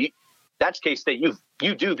 That's K-State.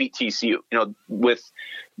 You do beat TCU.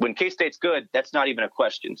 When K-State's good, that's not even a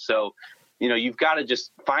question. So, you've got to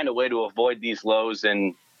just find a way to avoid these lows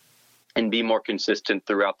and be more consistent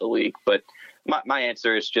throughout the league. But my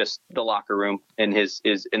answer is just the locker room and his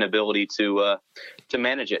inability to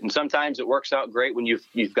manage it. And sometimes it works out great when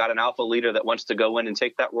you've got an alpha leader that wants to go in and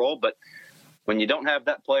take that role. But when you don't have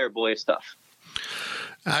that player, boy, it's tough.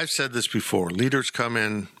 I've said this before. Leaders come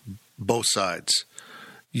in both sides.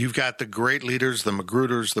 You've got the great leaders, the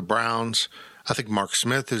Magruders, the Browns. I think Mark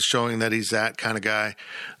Smith is showing that he's that kind of guy.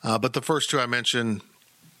 But the first two I mentioned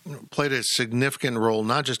played a significant role,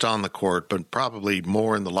 not just on the court, but probably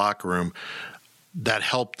more in the locker room, that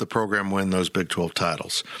helped the program win those Big 12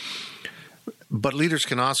 titles. But leaders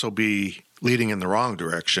can also be leading in the wrong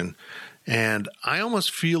direction. And I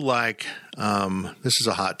almost feel like this is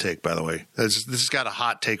a hot take, by the way. This has got a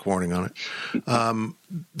hot take warning on it.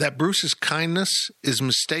 That Bruce's kindness is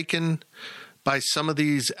mistaken by some of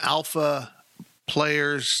these alpha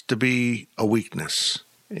players to be a weakness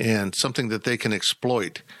and something that they can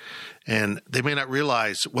exploit. And they may not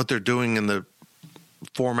realize what they're doing in the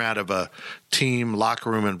format of a team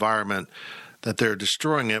locker room environment, that they're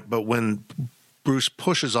destroying it. But when Bruce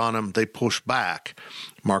pushes on them, they push back.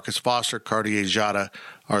 Marcus Foster, Cartier Jada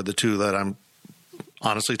are the two that I'm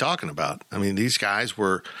honestly talking about. These guys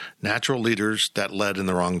were natural leaders that led in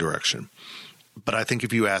the wrong direction. But I think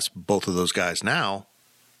if you ask both of those guys now,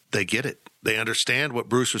 they get it. They understand what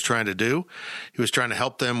Bruce was trying to do. He was trying to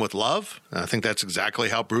help them with love. I think that's exactly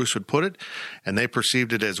how Bruce would put it. And they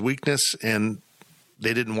perceived it as weakness, and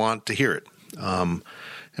they didn't want to hear it.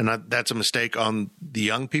 That's a mistake on the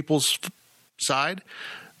young people's side.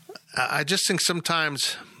 I just think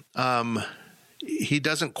sometimes he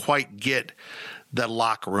doesn't quite get the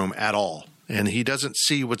locker room at all, and he doesn't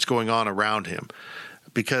see what's going on around him,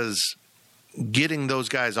 because getting those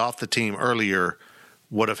guys off the team earlier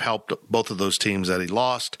would have helped both of those teams that he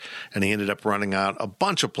lost, and he ended up running out a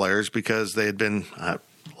bunch of players because they had been,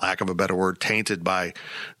 lack of a better word, tainted by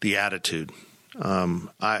the attitude.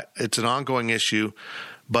 It's an ongoing issue,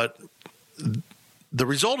 but the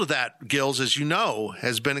result of that, Gills, as you know,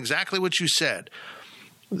 has been exactly what you said.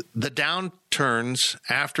 The downturns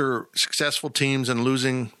after successful teams and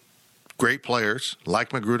losing great players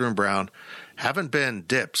like Magruder and Brown haven't been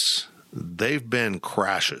dips. They've been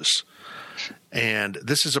crashes. And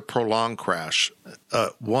this is a prolonged crash,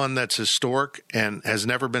 one that's historic and has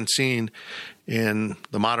never been seen in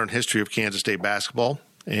the modern history of Kansas State basketball.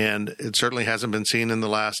 And it certainly hasn't been seen in the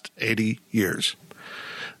last 80 years.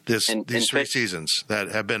 These 3 seasons that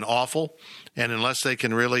have been awful, and unless they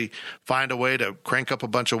can really find a way to crank up a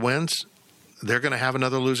bunch of wins, they're going to have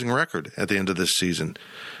another losing record at the end of this season.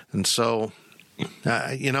 And so,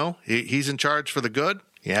 he's in charge for the good.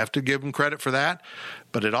 You have to give him credit for that,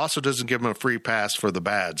 but it also doesn't give him a free pass for the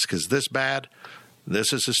bads, because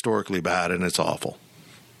this is historically bad, and it's awful.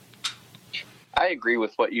 I agree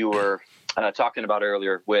with what you were talking about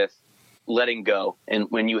earlier with letting go. And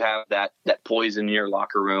when you have that poison in your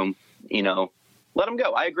locker room, let them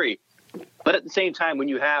go. I agree. But at the same time, when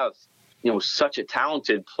you have, such a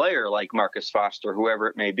talented player like Marcus Foster, whoever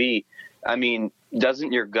it may be, I mean,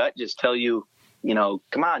 doesn't your gut just tell you,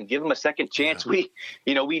 come on, give him a second chance.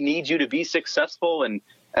 Yeah. We need you to be successful. And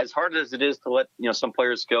as hard as it is to let, some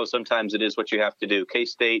players go, sometimes it is what you have to do.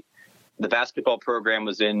 K-State, the basketball program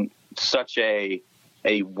was in such a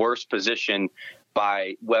worse position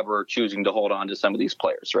by Weber choosing to hold on to some of these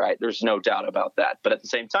players, right? There's no doubt about that. But at the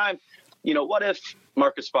same time, what if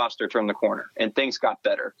Marcus Foster turned the corner and things got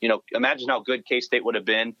better? Imagine how good K-State would have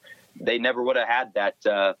been. They never would have had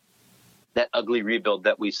that ugly rebuild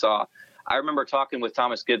that we saw. I remember talking with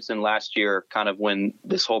Thomas Gibson last year, kind of when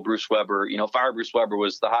this whole Bruce Weber, fire Bruce Weber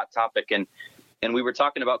was the hot topic. And we were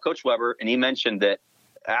talking about Coach Weber, and he mentioned that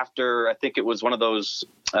after, I think it was one of those,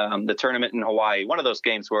 the tournament in Hawaii, one of those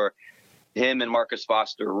games where him and Marcus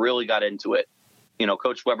Foster really got into it.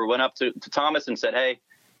 Coach Weber went up to Thomas and said, hey,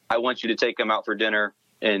 I want you to take him out for dinner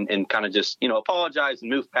and kind of just, apologize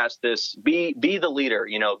and move past this. Be the leader.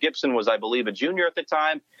 Gibson was, I believe, a junior at the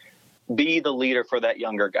time. Be the leader for that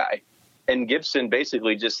younger guy. And Gibson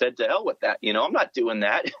basically just said, to hell with that. I'm not doing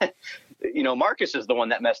that. Marcus is the one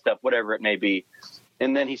that messed up, whatever it may be.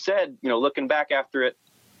 And then he said, looking back after it,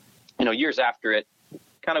 years after it,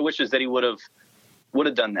 kind of wishes that he would have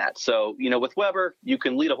done that. So, with Weber, you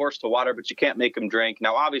can lead a horse to water, but you can't make him drink.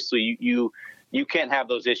 Now, obviously, you can't have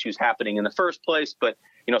those issues happening in the first place. But,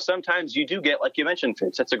 sometimes you do get, like you mentioned,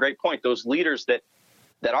 Fitz, that's a great point. Those leaders that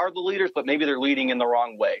are the leaders, but maybe they're leading in the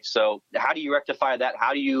wrong way. So how do you rectify that?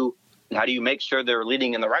 How do you make sure they're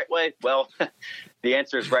leading in the right way? Well, the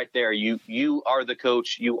answer is right there. You are the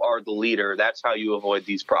coach. You are the leader. That's how you avoid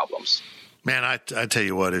these problems. Man, I tell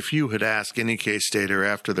you what, if you had asked any K-Stater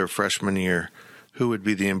after their freshman year who would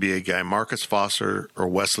be the NBA guy, Marcus Foster or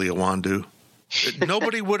Wesley Iwundu,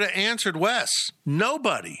 nobody would have answered Wes.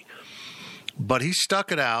 Nobody. But he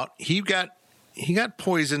stuck it out. He got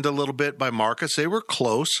poisoned a little bit by Marcus. They were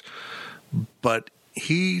close, but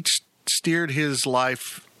he steered his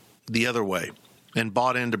life the other way and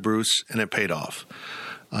bought into Bruce, and it paid off.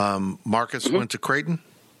 Marcus went to Creighton.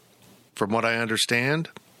 From what I understand,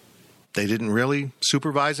 they didn't really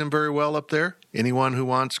supervise him very well up there. Anyone who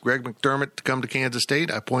wants Greg McDermott to come to Kansas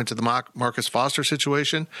State, I point to the Marcus Foster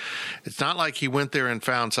situation. It's not like he went there and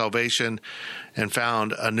found salvation and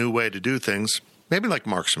found a new way to do things, maybe like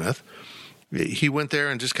Mark Smith. He went there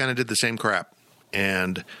and just kind of did the same crap.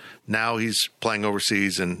 And now he's playing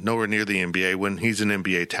overseas and nowhere near the NBA when he's an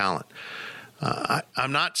NBA talent.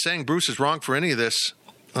 I'm not saying Bruce is wrong for any of this.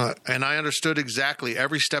 And I understood exactly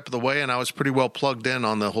every step of the way, and I was pretty well plugged in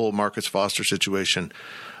on the whole Marcus Foster situation.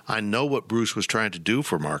 I know what Bruce was trying to do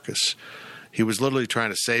for Marcus. He was literally trying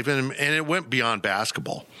to save him, and it went beyond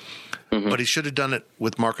basketball. Mm-hmm. But he should have done it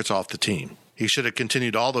with Marcus off the team. He should have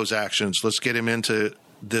continued all those actions. Let's get him into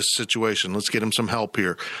this situation. Let's get him some help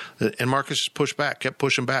here. And Marcus just pushed back, kept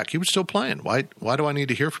pushing back. He was still playing. Why do I need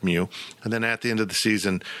to hear from you? And then at the end of the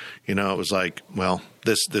season, it was like, well,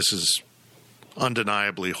 this is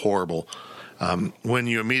undeniably horrible. When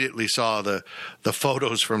you immediately saw the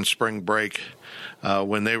photos from spring break,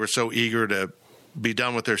 when they were so eager to be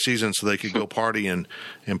done with their season so they could go party in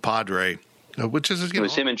Padre, which is, it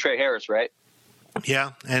was him and Trey Harris, right?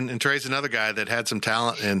 Yeah, and Trey's another guy that had some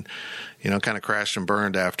talent and kind of crashed and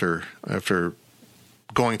burned after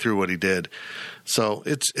going through what he did. So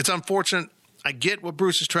it's unfortunate. I get what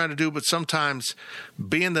Bruce is trying to do, but sometimes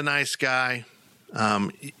being the nice guy,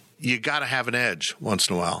 you got to have an edge once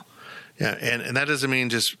in a while. Yeah, and that doesn't mean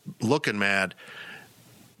just looking mad.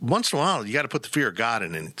 Once in a while, you got to put the fear of God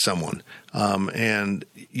in someone. And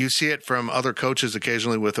you see it from other coaches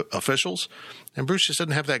occasionally with officials. And Bruce just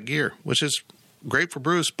doesn't have that gear, which is great for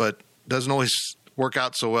Bruce, but doesn't always work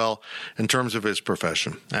out so well in terms of his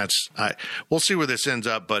profession. We'll see where this ends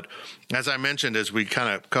up. But as I mentioned, as we kind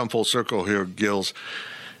of come full circle here, Gills,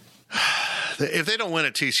 if they don't win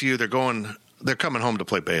at TCU, they're coming home to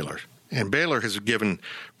play Baylor. And Baylor has given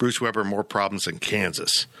Bruce Weber more problems than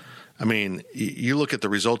Kansas. I mean, you look at the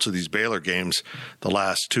results of these Baylor games the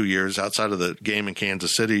last 2 years, outside of the game in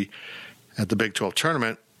Kansas City at the Big 12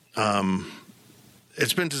 tournament,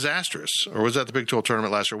 it's been disastrous. Or was that the Big 12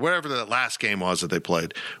 tournament last year? Whatever that last game was that they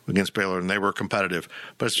played against Baylor, and they were competitive.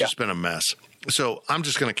 But it's just been a mess. So I'm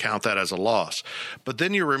just going to count that as a loss. But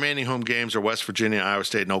then your remaining home games are West Virginia, Iowa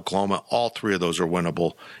State, and Oklahoma. All three of those are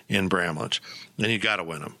winnable in Bramlage. And you got to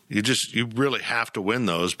win them. You really have to win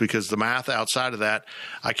those, because the math outside of that,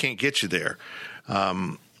 I can't get you there.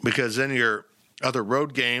 Because then you're other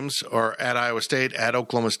road games are at Iowa State, at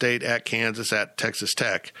Oklahoma State, at Kansas, at Texas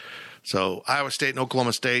Tech. So Iowa State and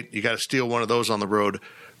Oklahoma State, you got to steal one of those on the road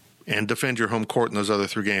and defend your home court in those other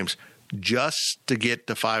 3 games just to get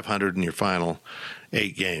to 500 in your final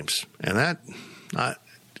 8 games. And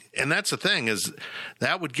that's the thing, is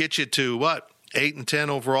that would get you to what? 8-10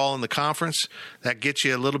 overall in the conference. That gets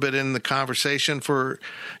you a little bit in the conversation for,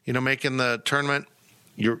 making the tournament.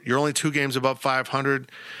 You're only 2 games above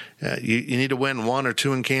 500. You need to win 1 or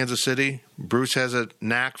 2 in Kansas City. Bruce has a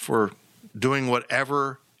knack for doing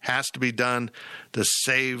whatever has to be done to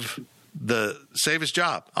save his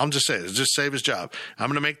job. I'm just saying, just save his job. I'm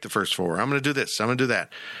going to make the first 4. I'm going to do this. I'm going to do that.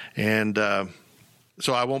 And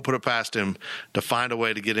so I won't put it past him to find a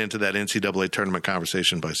way to get into that NCAA tournament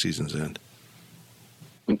conversation by season's end.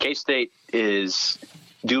 And K-State is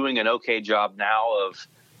doing an okay job now of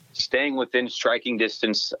staying within striking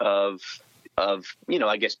distance of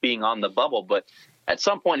I guess being on the bubble. But at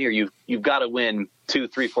some point here, you've got to win 2,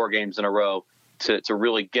 3, 4 games in a row to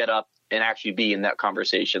really get up and actually be in that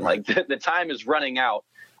conversation. Like the time is running out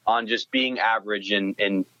on just being average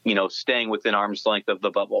and staying within arm's length of the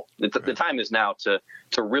bubble. The time is now to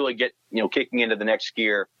really get, kicking into the next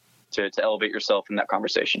gear to elevate yourself in that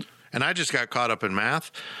conversation. And I just got caught up in math,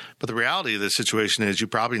 but the reality of this situation is you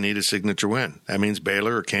probably need a signature win. That means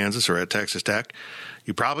Baylor or Kansas or at Texas Tech.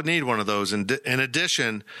 You probably need one of those. In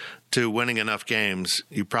addition to winning enough games,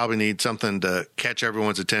 you probably need something to catch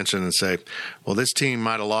everyone's attention and say, well, this team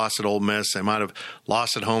might have lost at Ole Miss. They might have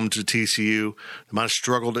lost at home to TCU. They might have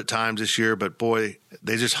struggled at times this year, but boy,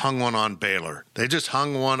 they just hung one on Baylor. They just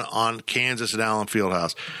hung one on Kansas at Allen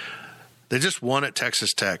Fieldhouse. They just won at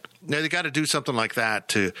Texas Tech. Now, they got to do something like that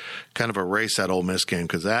to kind of erase that Ole Miss game,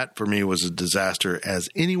 because that, for me, was a disaster, as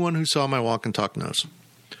anyone who saw my walk and talk knows.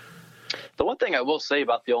 The one thing I will say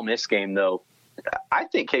about the Ole Miss game, though, I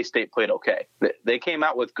think K-State played okay. They came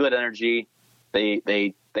out with good energy.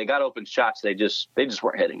 They got open shots. They just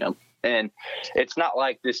weren't hitting them. And it's not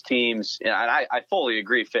like this team's – and I fully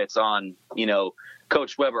agree, Fitz, on,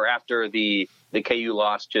 Coach Weber after the KU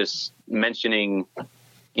loss just mentioning –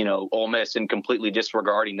 Ole Miss and completely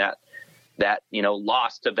disregarding that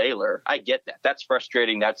loss to Baylor. I get that. That's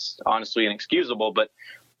frustrating. That's honestly inexcusable. But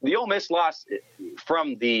the Ole Miss loss,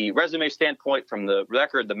 from the resume standpoint, from the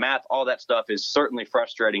record, the math, all that stuff is certainly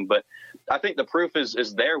frustrating. But I think the proof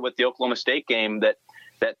is there with the Oklahoma State game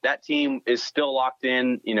that team is still locked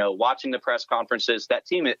in. Watching the press conferences, that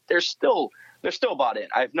team, they're still bought in.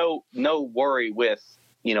 I have no worry with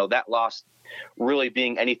that loss really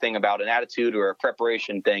being anything about an attitude or a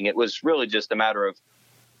preparation thing. It was really just a matter of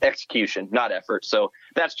execution, not effort. So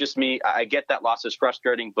that's just me. I get that loss is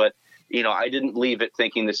frustrating, but I didn't leave it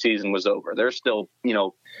thinking the season was over. There's still,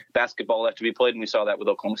 basketball left to be played, and we saw that with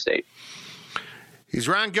Oklahoma State. He's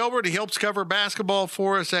Ron Gilbert. He helps cover basketball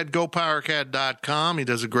for us at GoPowerCat.com. He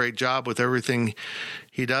does a great job with everything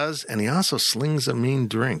he does, and he also slings a mean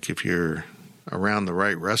drink if you're around the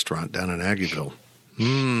right restaurant down in Aggieville.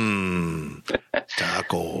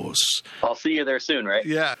 Tacos. I'll see you there soon, right?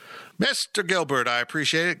 Yeah. Mr. Gilbert, I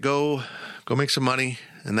appreciate it. Go make some money.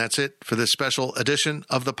 And that's it for this special edition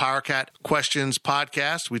of the PowerCat Questions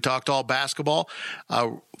podcast. We talked all basketball,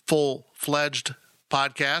 a full-fledged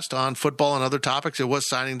podcast on football and other topics. It was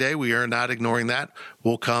signing day. We are not ignoring that.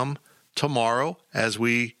 We'll come tomorrow as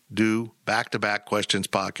we do back-to-back questions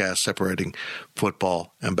podcast separating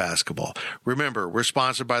football and basketball. Remember, we're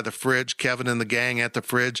sponsored by The Fridge. Kevin and the gang at The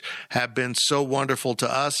Fridge have been so wonderful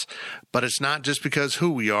to us, but it's not just because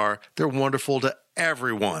who we are. They're wonderful to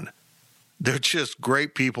everyone. They're just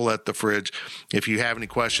great people at The Fridge. If you have any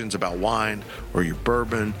questions about wine or your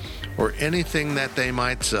bourbon or anything that they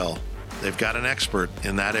might sell, they've got an expert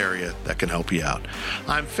in that area that can help you out.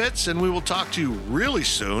 I'm Fitz, and we will talk to you really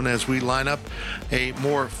soon as we line up a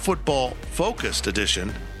more football-focused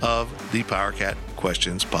edition of the PowerCat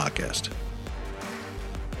Questions podcast.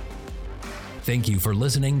 Thank you for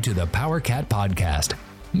listening to the PowerCat podcast.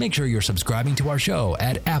 Make sure you're subscribing to our show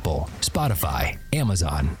at Apple, Spotify,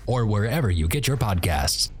 Amazon, or wherever you get your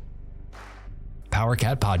podcasts.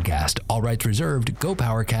 PowerCat Podcast. All rights reserved.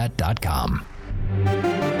 GoPowerCat.com.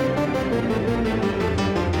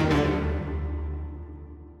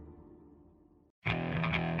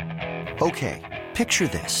 Okay, picture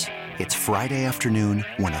this. It's Friday afternoon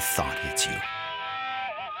when a thought hits you.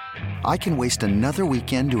 I can waste another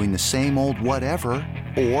weekend doing the same old whatever,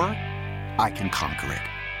 or I can conquer it.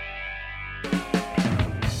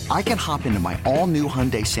 I can hop into my all-new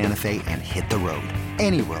Hyundai Santa Fe and hit the road.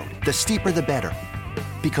 Any road. The steeper, the better.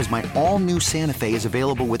 Because my all-new Santa Fe is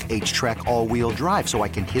available with H-Track all-wheel drive, so I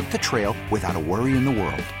can hit the trail without a worry in the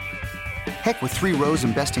world. Heck, with 3 rows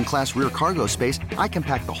and best-in-class rear cargo space, I can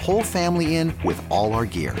pack the whole family in with all our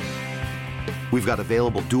gear. We've got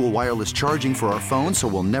available dual wireless charging for our phones, so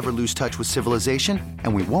we'll never lose touch with civilization,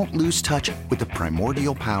 and we won't lose touch with the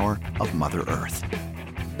primordial power of Mother Earth.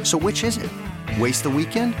 So which is it? Waste the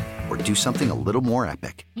weekend or do something a little more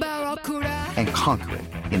epic? And conquer it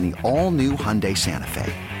in the all-new Hyundai Santa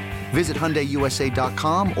Fe. Visit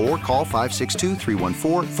HyundaiUSA.com or call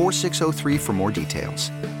 562-314-4603 for more details.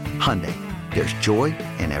 Hyundai, there's joy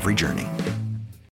in every journey.